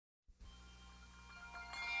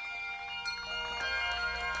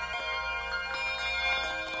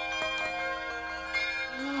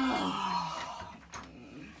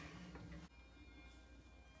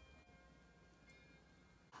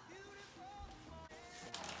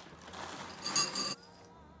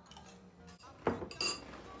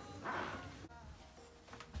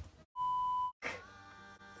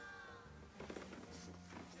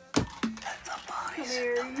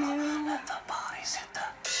dare you? Let the bodies hit the...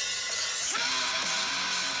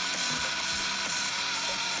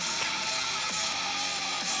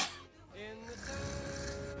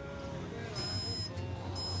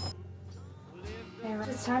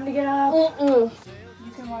 It's time to get up. You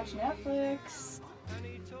can watch Netflix.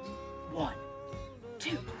 1,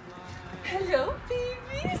 2. Hello,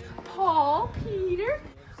 babies. Paul, Peter.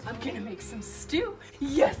 I'm gonna make some stew.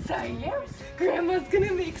 Yes, I am. Grandma's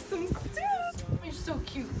gonna make some stew. You're so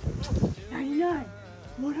cute. 99.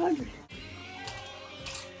 100.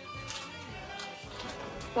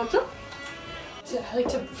 What's up? I like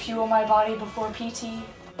to fuel my body before PT,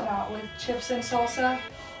 not with chips and salsa,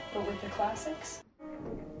 but with the classics.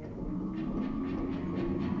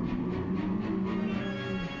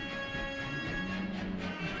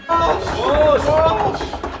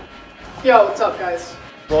 Yo, what's up, guys?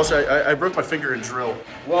 Walsh, I broke my finger in drill.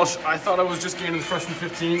 Walsh, I thought I was just gaining the freshman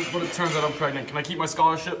 15, but it turns out I'm pregnant. Can I keep my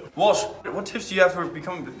scholarship? Walsh, what tips do you have for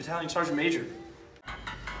becoming a battalion sergeant major?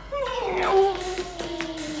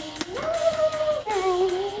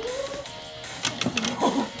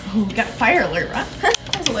 Oh, we got a fire alert, huh?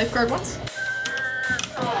 I was a lifeguard once.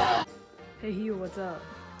 Hey, Hugh, what's up?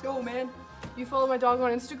 Yo, man. You follow my dog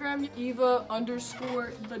on Instagram?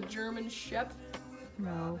 Eva_the German Shepherd?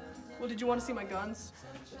 No. Well, did you want to see my guns?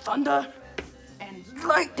 Thunder and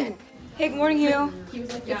lightning. Hey, good morning, Hugh.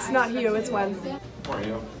 It's not Hugh, it's when. Morning,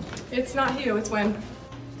 Hugh. It's not Hugh, it's when.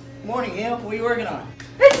 Morning, Hale. What are you working on?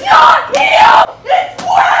 It's not Hugh! It's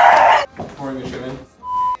when! Morning, Midshipman.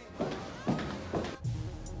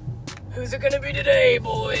 Who's it gonna be today,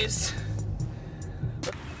 boys?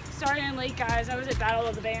 Sorry I'm late, guys. I was at Battle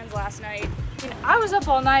of the Bands last night. I was up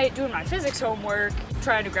all night doing my physics homework,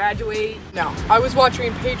 trying to graduate. No, I was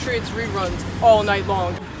watching Patriots reruns all night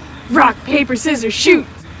long. Rock, paper, scissors, shoot!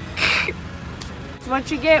 That's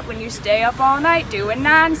what you get when you stay up all night doing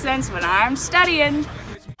nonsense when I'm studying.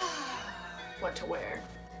 What to wear?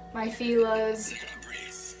 My Fila's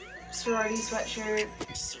sorority sweatshirt.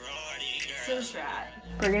 So strat.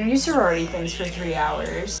 We're gonna do sorority things for 3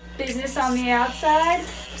 hours. Business on the outside,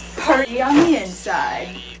 party on the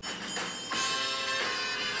inside.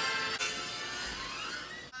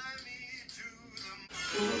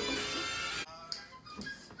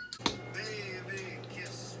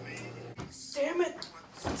 Damn it,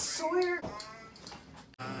 Sawyer.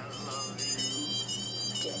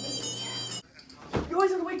 You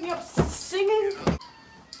always have to wake me up singing?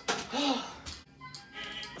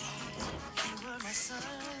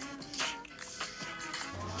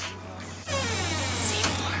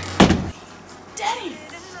 Daddy,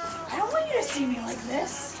 I don't want you to see me like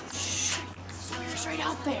this. Shh, Sawyer's right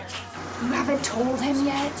out there. You haven't told him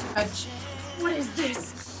yet? What is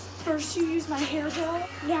this? First you used my hair gel,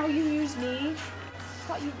 now you use me.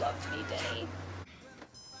 Thought you loved me, Denny.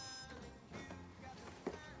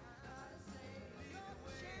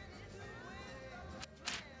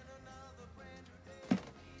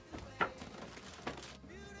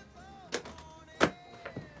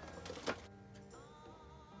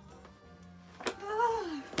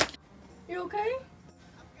 You okay?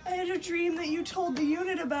 I had a dream that you told the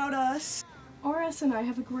unit about us. RS and I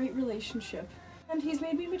have a great relationship, and he's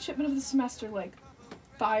made me midshipman of the semester like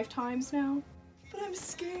 5 times now. But I'm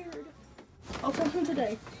scared. I'll tell him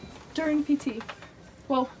today, during PT.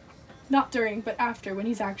 Well, not during, but after, when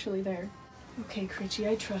he's actually there. Okay, Critchy,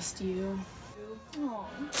 I trust you. Aw,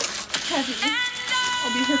 Heavy.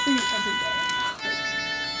 I'll be here for you every day.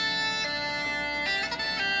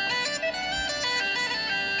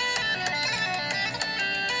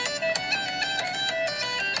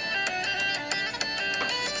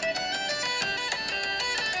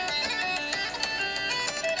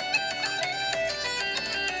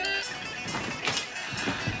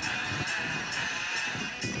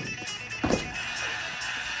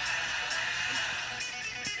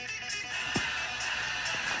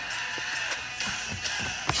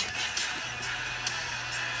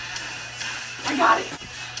 I got it!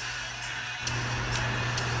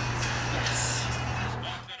 Yes.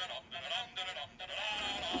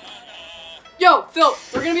 Yo, Phil,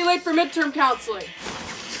 we're gonna be late for midterm counseling.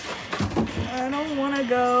 I don't want to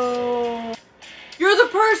go. You're the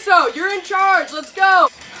perso! You're in charge! Let's go!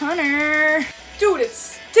 Hunter. Dude, it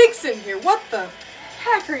stinks in here! What the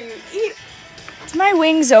heck are you eating? It's my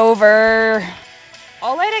wings over.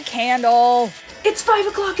 I'll light a candle. It's 5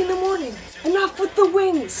 o'clock in the morning! Enough with the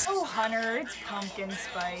wings! Oh, Hunter, it's pumpkin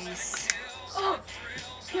spice. Oh,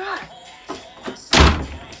 God!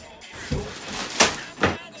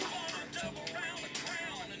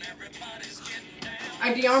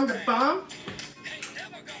 I de-armed a bomb,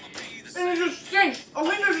 and it just stinks. All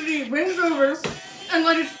we need to eat wings over and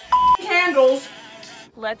lighted candles.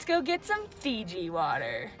 Let's go get some Fiji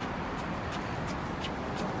water.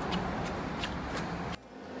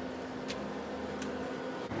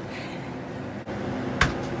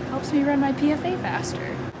 Helps me run my PFA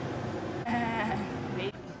faster.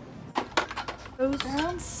 Those are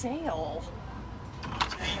on sale.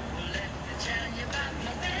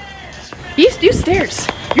 These new stairs.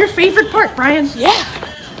 Your favorite part, Brian. Yeah.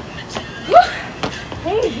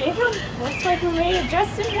 Hey, Jacob. Looks like we made it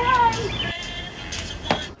just in time.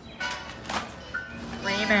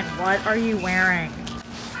 Raymond, what are you wearing?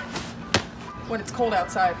 When it's cold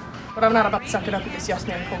outside. But I'm not about to suck it up in this yes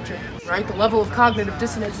man culture. Right? The level of cognitive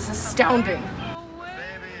dissonance is astounding.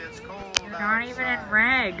 You're not even in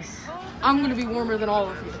regs. I'm gonna be warmer than all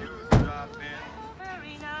of you.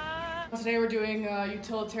 Today we're doing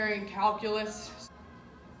utilitarian calculus.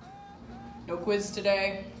 No quiz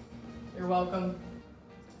today. You're welcome.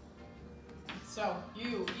 So,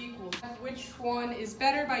 U equals which one is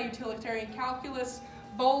better by utilitarian calculus?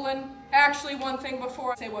 Bolin. Actually, one thing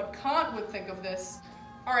before I say what Kant would think of this.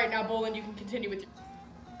 Alright, now Bolin, you can continue with your...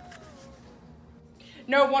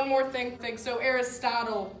 No, one more thing. So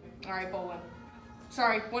Aristotle. Alright, Bolin.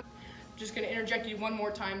 Sorry, just gonna interject you one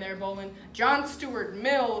more time there, Bolin. John Stuart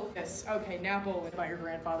Mill. Yes, okay, now Bolin. About your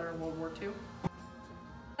grandfather in World War II.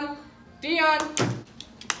 Dion!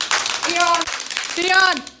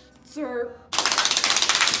 Sir.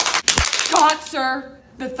 Kant, sir.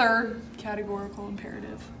 The third categorical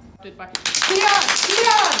imperative. Dion!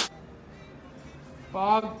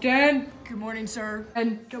 Bogdan! Good morning, sir.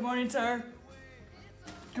 And good morning, sir.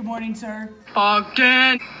 Good morning, sir.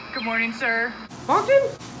 Bogdan! Good morning, sir. Bogdan,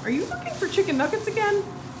 are you looking for chicken nuggets again?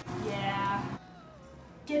 Yeah.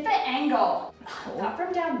 Get the angle. Not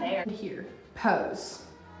from down there. Here. Pose.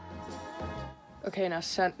 Okay, now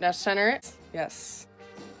center it. Yes.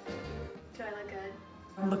 Do I look good?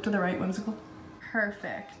 Look to the right, whimsical.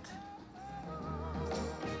 Perfect.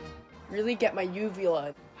 Really get my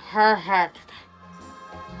uvula. Perfect.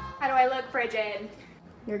 How do I look, Bridget?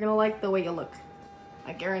 You're gonna like the way you look.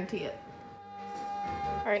 I guarantee it.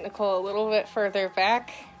 All right, Nicole, a little bit further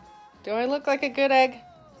back. Do I look like a good egg?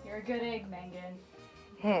 You're a good egg, Megan.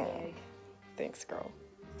 Egg. Thanks, girl.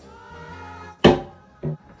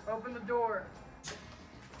 Open the door.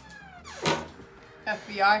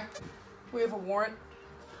 FBI, we have a warrant.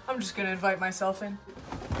 I'm just gonna invite myself in.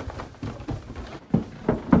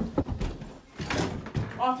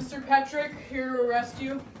 Officer Petrick, here to arrest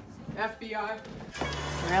you. FBI.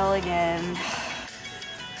 Drill again.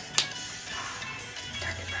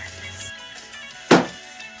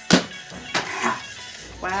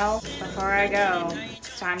 Well, before I go,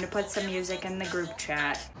 it's time to put some music in the group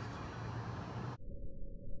chat.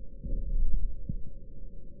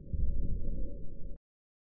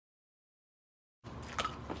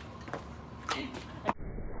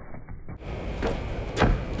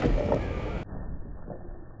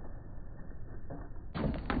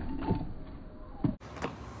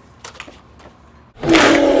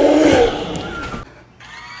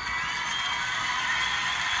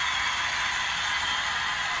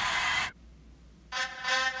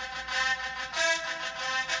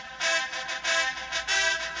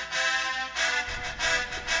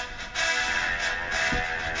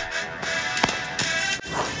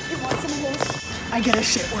 I get a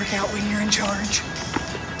shit workout when you're in charge.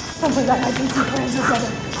 Something that I can see friends are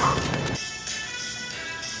better.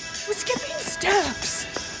 We're skipping steps.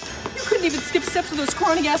 You couldn't even skip steps with those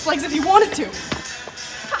scrawny ass legs if you wanted to.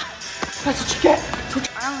 Ha! That's what you get.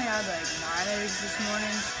 I only had like 9 eggs this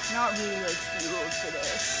morning. Not really like fueled for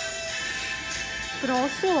this. But I'll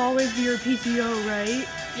still always be your PTO, right?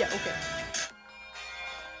 Yeah, okay.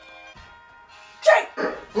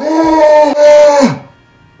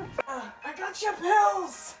 I got your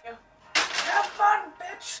pills! Have fun,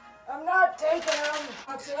 bitch! I'm not taking them.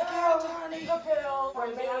 I'll take them, honey. The pill.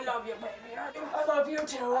 Baby, I love you, baby. I love you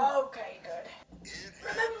too. Okay, good.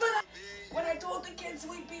 Remember that when I told the kids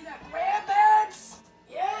we'd be their grandparents?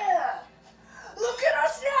 Yeah! Look at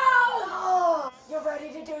us now! Oh, you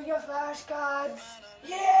ready to do your flashcards?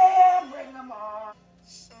 Yeah, bring them on.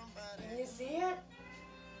 Can you see it?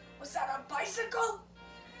 Was that a bicycle?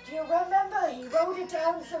 Do you remember he rode it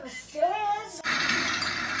down some stairs?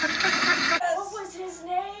 What was his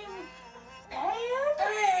name? Pan?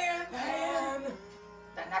 Pan.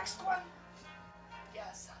 The next one?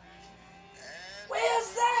 Yes, honey.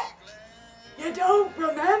 Where's that? You don't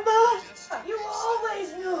remember? You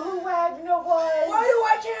always knew who Wagner was. Why do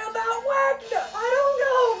I care about Wagner? I don't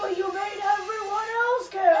know, but you made everyone else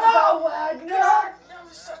care about Wagner. God, that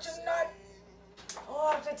was such a nut.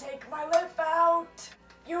 I'll have to take my lip out.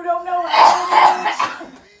 You don't know how it is.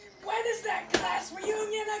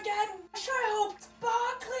 in again. Sure, I hope it's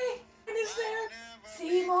Barkley. And is there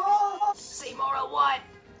Seymour? Seymour what?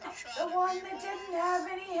 The one that didn't have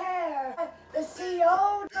any hair. The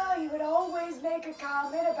CO. He would always make a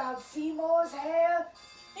comment about Seymour's hair.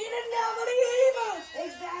 He didn't have any either.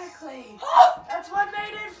 Exactly. That's what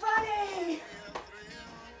made it funny.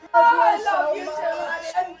 I love you too,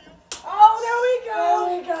 honey. Oh, there we go.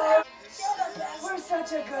 There we go. You're the best. We're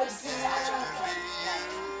such a good pair.